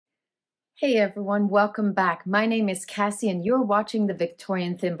Hey everyone, welcome back. My name is Cassie and you're watching The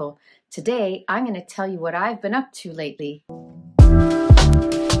Victorian Thimble. Today, I'm going to tell you what I've been up to lately.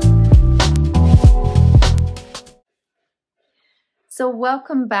 So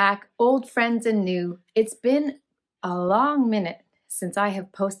welcome back, old friends and new. It's been a long minute since I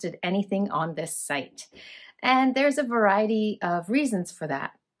have posted anything on this site. And there's a variety of reasons for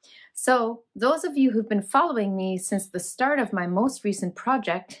that. So those of you who've been following me since the start of my most recent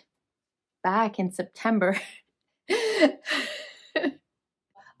project, back in September,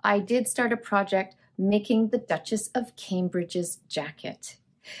 I did start a project making the Duchess of Cambridge's jacket.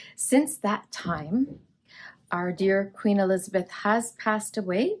 Since that time, our dear Queen Elizabeth has passed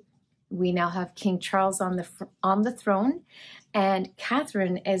away. We now have King Charles on the throne, and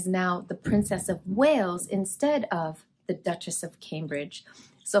Katherine is now the Princess of Wales instead of the Duchess of Cambridge.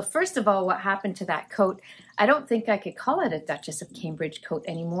 So first of all, what happened to that coat? I don't think I could call it a Duchess of Cambridge coat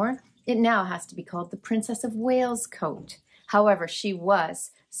anymore. It now has to be called the Princess of Wales coat. However, she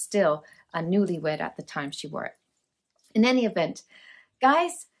was still a newlywed at the time she wore it. In any event,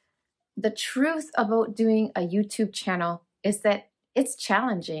 guys, the truth about doing a YouTube channel is that it's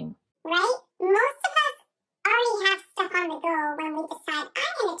challenging. Right? Most of us already have stuff on the go when we decide,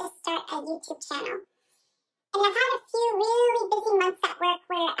 I'm going to just start a YouTube channel. And I've had a few really busy months at work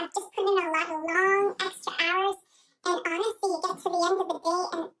where I've just put in a lot of long extra hours. And honestly, you get to the end of the day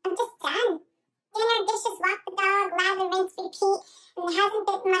and I'm just done. Dinner, dishes, walk the dog, lather, rinse, repeat, and there hasn't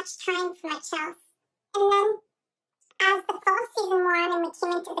been much time for much else. And then, as the fall season wore on and we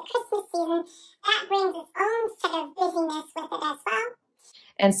came into the Christmas season, that brings its own set of busyness with it as well.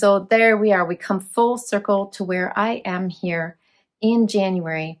 And so there we are. We come full circle to where I am here in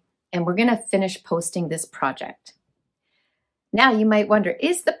January, and we're going to finish posting this project. Now you might wonder,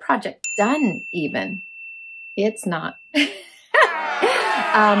 is the project done even? It's not.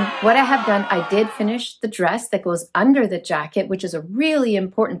 What I have done, I did finish the dress that goes under the jacket, which is a really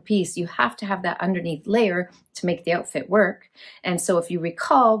important piece. You have to have that underneath layer to make the outfit work. And so if you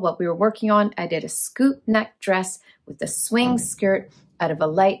recall what we were working on, I did a scoop neck dress with a swing skirt out of a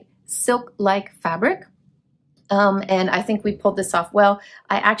light silk-like fabric. And I think we pulled this off well.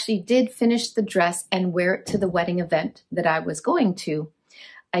 I actually did finish the dress and wear it to the wedding event that I was going to.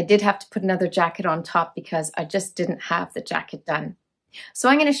 I did have to put another jacket on top because I just didn't have the jacket done. So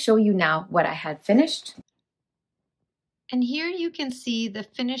I'm going to show you now what I had finished. And here you can see the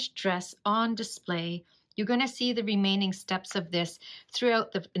finished dress on display. You're going to see the remaining steps of this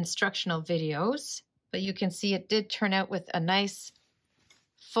throughout the instructional videos, but you can see it did turn out with a nice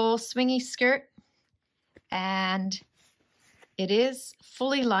full swingy skirt, and it is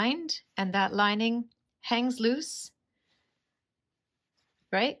fully lined, and that lining hangs loose.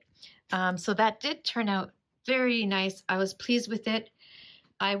 Right? So that did turn out very nice. I was pleased with it.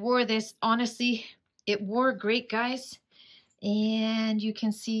 I wore this, honestly, it wore great, guys. And you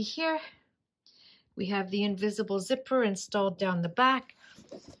can see here, we have the invisible zipper installed down the back.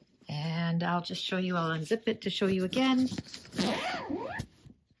 And I'll just show you, I'll unzip it to show you again.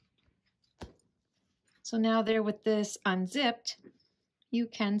 So now there with this unzipped, you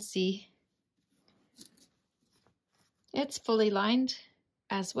can see it's fully lined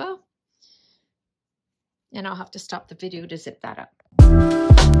as well. And I'll have to stop the video to zip that up.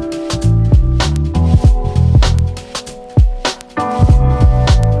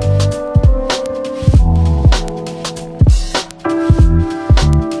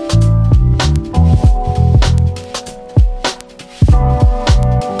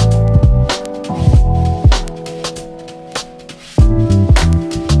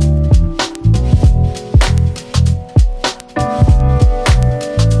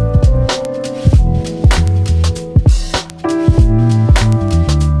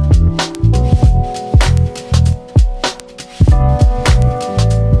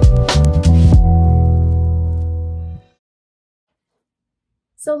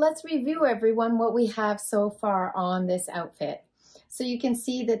 So let's review, everyone, what we have so far on this outfit. So you can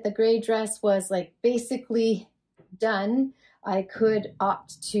see that the gray dress was like basically done. I could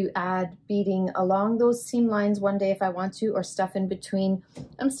opt to add beading along those seam lines one day if I want to, or stuff in between.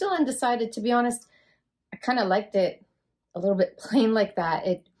 I'm still undecided, to be honest. I kind of liked it a little bit plain like that.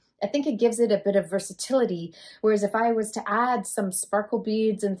 I think it gives it a bit of versatility, whereas if I was to add some sparkle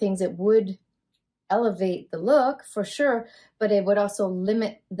beads and things, it would elevate the look for sure, but it would also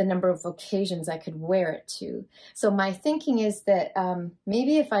limit the number of occasions I could wear it to. So my thinking is that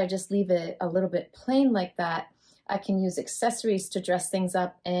maybe if I just leave it a little bit plain like that, I can use accessories to dress things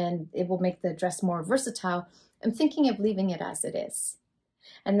up and it will make the dress more versatile. I'm thinking of leaving it as it is.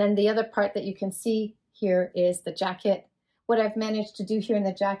 And then the other part that you can see here is the jacket. What I've managed to do here in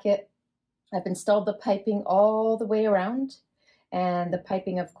the jacket I've installed the piping all the way around, and the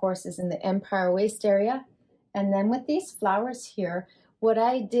piping, of course, is in the empire waist area. And then with these flowers here, what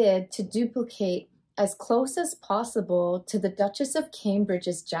I did to duplicate as close as possible to the Duchess of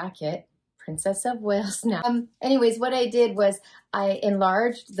Cambridge's jacket, Princess of Wales now. Anyways, what I did was I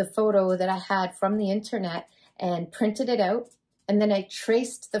enlarged the photo that I had from the internet and printed it out. And then I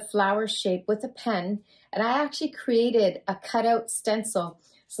traced the flower shape with a pen. And I actually created a cutout stencil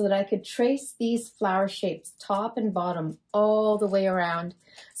so that I could trace these flower shapes, top and bottom, all the way around.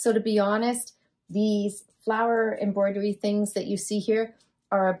 So to be honest, these flower embroidery things that you see here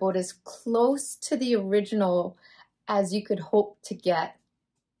are about as close to the original as you could hope to get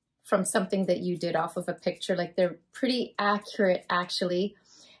from something that you did off of a picture. Like, they're pretty accurate actually.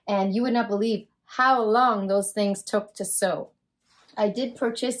 And you would not believe how long those things took to sew. I did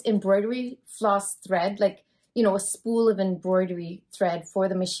purchase embroidery floss thread, like, you know, a spool of embroidery thread for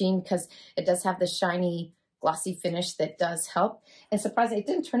the machine, because it does have the shiny glossy finish that does help. And surprisingly, it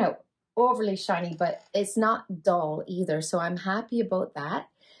didn't turn out overly shiny, but it's not dull either. So I'm happy about that.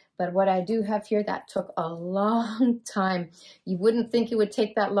 But what I do have here, that took a long time. You wouldn't think it would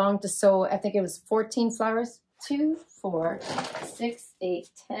take that long to sew. I think it was 14 flowers. 2, 4, 6, 8,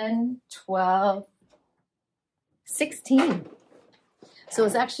 10, 12, 16. So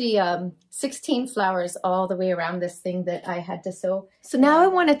it's actually 16 flowers all the way around this thing that I had to sew. So now I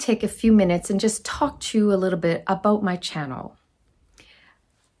want to take a few minutes and just talk to you a little bit about my channel.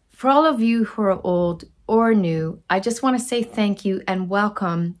 For all of you who are old or new, I just want to say thank you and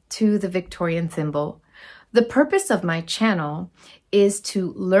welcome to the Victorian Thimble. The purpose of my channel is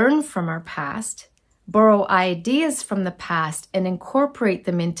to learn from our past, borrow ideas from the past, and incorporate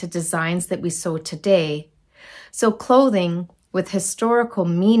them into designs that we sew today. So clothing with historical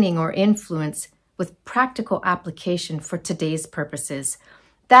meaning or influence with practical application for today's purposes.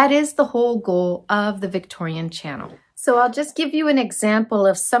 That is the whole goal of the Victorian channel. So I'll just give you an example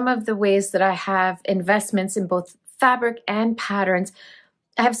of some of the ways that I have investments in both fabric and patterns.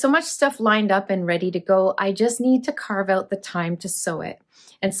 I have so much stuff lined up and ready to go. I just need to carve out the time to sew it.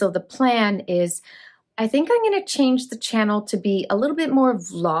 And so the plan is, I think I'm going to change the channel to be a little bit more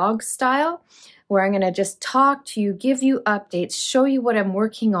vlog style, where I'm going to just talk to you, give you updates, show you what I'm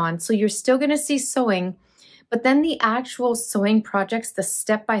working on. So you're still going to see sewing, but then the actual sewing projects, the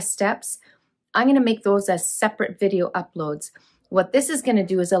step-by-steps, I'm going to make those as separate video uploads. What this is going to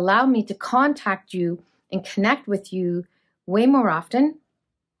do is allow me to contact you and connect with you way more often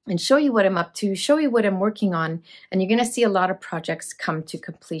and show you what I'm up to, show you what I'm working on, and you're going to see a lot of projects come to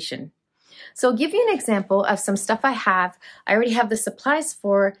completion. So I'll give you an example of some stuff I have. I already have the supplies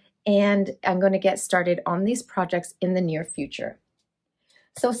for, and I'm going to get started on these projects in the near future.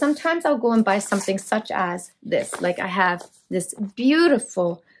 So sometimes I'll go and buy something such as this. Like, I have this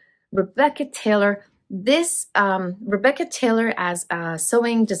beautiful Rebecca Taylor. This Rebecca Taylor, as a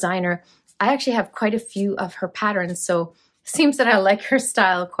sewing designer, I actually have quite a few of her patterns, so it seems that I like her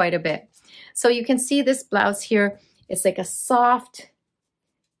style quite a bit. So you can see this blouse here. It's like a soft,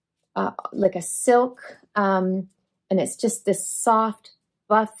 like a silk, and it's just this soft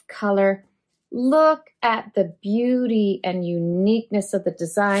buff color. Look at the beauty and uniqueness of the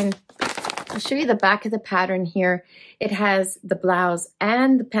design. I'll show you the back of the pattern here. It has the blouse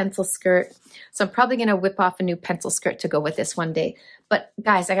and the pencil skirt. So I'm probably going to whip off a new pencil skirt to go with this one day. But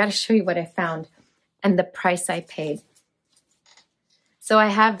guys, I got to show you what I found and the price I paid. So I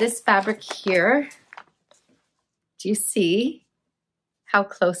have this fabric here. Do you see how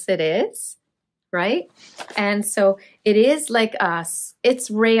close it is? Right? And so it is like it's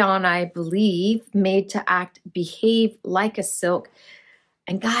rayon, I believe, made to behave like a silk.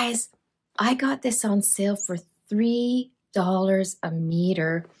 And guys, I got this on sale for $3 a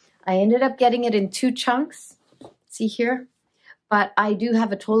meter. I ended up getting it in 2 chunks. See here? But I do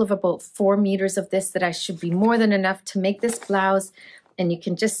have a total of about 4 meters of this that I should be more than enough to make this blouse. And you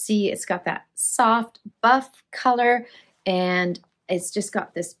can just see it's got that soft buff color, and it's just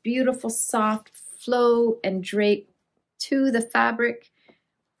got this beautiful soft flow and drape to the fabric.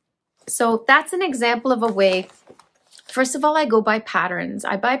 So that's an example of a way. First of all, I go by patterns.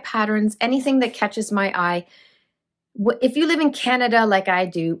 I buy patterns, anything that catches my eye. If you live in Canada like I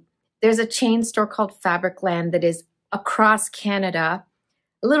do, there's a chain store called Fabricland that is across Canada,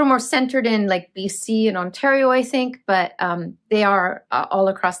 a little more centered in like BC and Ontario, I think, but they are all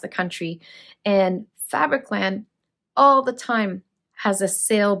across the country. And Fabricland all the time has a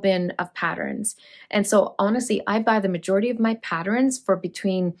sale bin of patterns. And so honestly, I buy the majority of my patterns for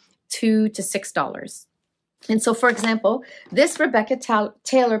between $2 to $6. And so for example, this Rebecca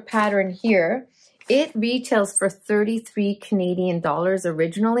Taylor pattern here, it retails for 33 Canadian dollars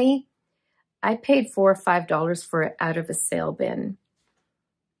originally. I paid $4 or $5 for it out of a sale bin.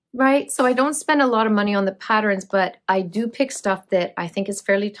 Right? So I don't spend a lot of money on the patterns, but I do pick stuff that I think is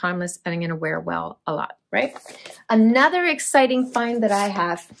fairly timeless and I'm going to wear well a lot, right? Another exciting find that I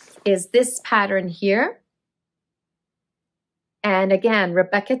have is this pattern here. And again,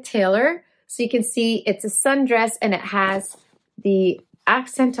 Rebecca Taylor. So you can see it's a sundress and it has the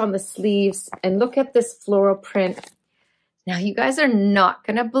accent on the sleeves. And look at this floral print. Now you guys are not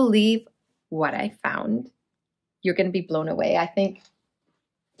going to believe what I found. You're going to be blown away, I think.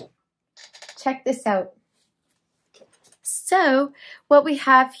 Check this out. So what we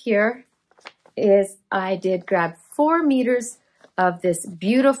have here is I did grab 4 meters of this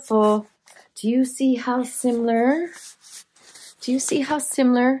beautiful, do you see how similar? Do you see how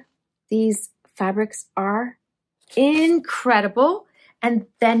similar these fabrics are? Incredible. And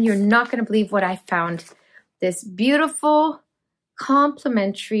then you're not going to believe what I found. This beautiful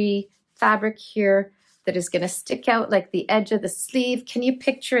complementary fabric here that is going to stick out like the edge of the sleeve. Can you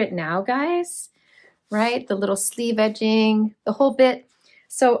picture it now, guys? Right? The little sleeve edging, the whole bit.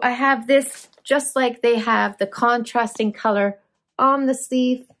 So I have this just like they have the contrasting color on the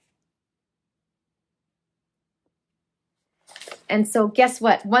sleeve. And so guess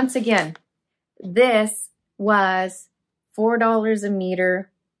what? Once again, this was $4 a meter.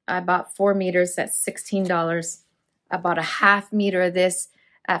 I bought 4 meters, that's $16. I bought a half meter of this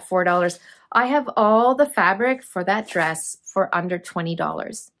at $4. I have all the fabric for that dress for under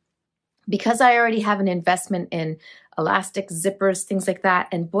 $20 because I already have an investment in elastic zippers, things like that.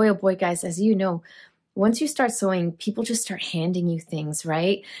 And boy, oh boy, guys, as you know, once you start sewing, people just start handing you things,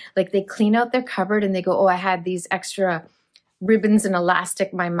 right? Like they clean out their cupboard and they go, oh, I had these extra ribbons and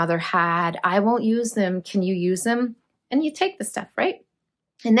elastic my mother had. I won't use them. Can you use them? And you take the stuff, right?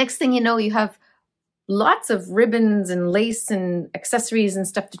 And next thing you know, you have lots of ribbons and lace and accessories and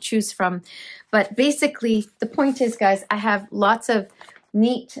stuff to choose from. But basically, the point is, guys, I have lots of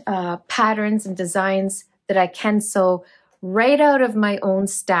neat patterns and designs that I can sew right out of my own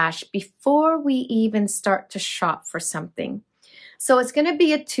stash before we even start to shop for something. So it's going to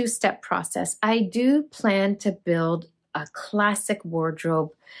be a 2-step process. I do plan to build a classic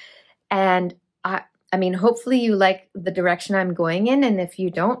wardrobe, and I mean, hopefully you like the direction I'm going in, and if you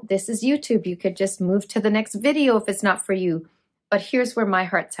don't, this is YouTube. You could just move to the next video if it's not for you. But here's where my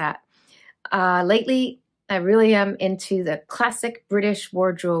heart's at. Lately, I really am into the classic British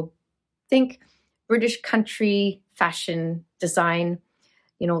wardrobe. Think British country fashion design,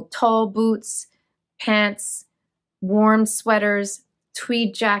 you know, tall boots, pants, warm sweaters,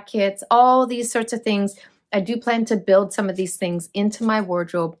 tweed jackets, all these sorts of things. I do plan to build some of these things into my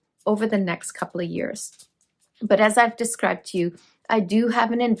wardrobe over the next couple of years. But as I've described to you, I do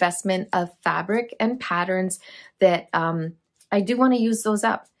have an investment of fabric and patterns that I do want to use those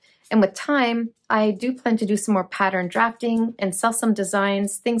up. And with time, I do plan to do some more pattern drafting and sell some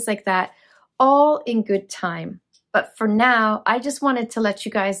designs, things like that, all in good time. But for now, I just wanted to let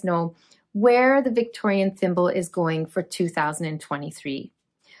you guys know where the Victorian thimble is going for 2023.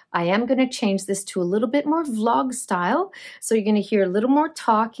 I am going to change this to a little bit more vlog style. So you're going to hear a little more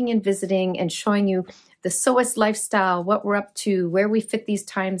talking and visiting and showing you the sewist lifestyle, what we're up to, where we fit these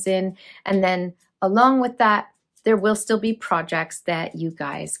times in. And then along with that, there will still be projects that you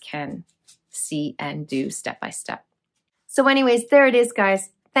guys can see and do step by step. So anyways, there it is, guys.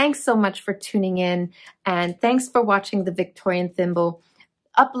 Thanks so much for tuning in. And thanks for watching the Victorian thimble.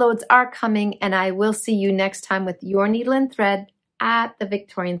 Uploads are coming, and I will see you next time with your needle and thread at the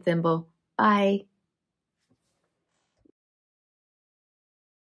Victorian thimble. Bye.